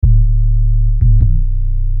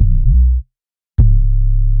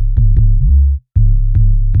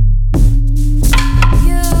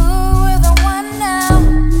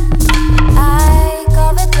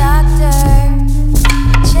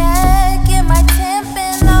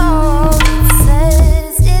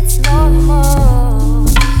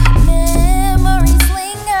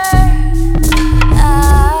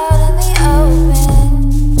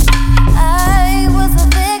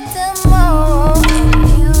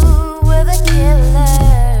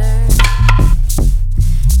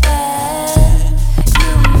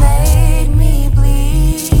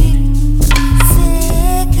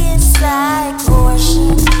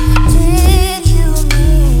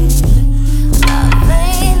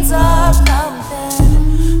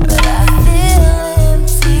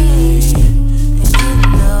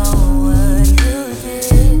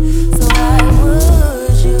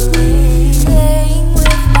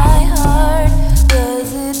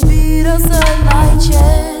girls on my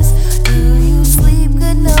chest. Do you sleep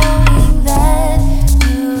good knowing that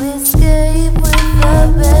you escape with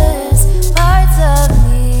the best parts of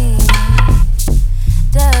me?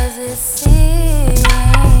 Does it seem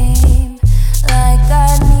like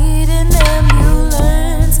I need an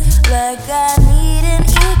ambulance, like I need an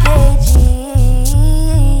EKG?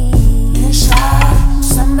 In a shop,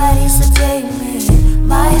 somebody sedate me.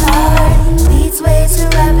 My heart beats way too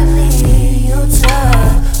rapidly. You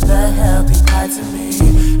took the healthy parts of me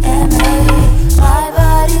and made my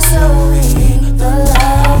body so weak. The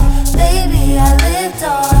love, baby, I lived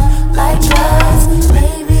on like drugs.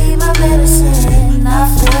 Maybe my medicine, not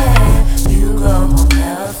fair. You go home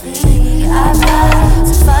healthy. I've got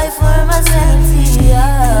to fight for my sanity.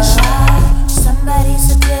 Somebody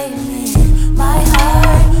sedate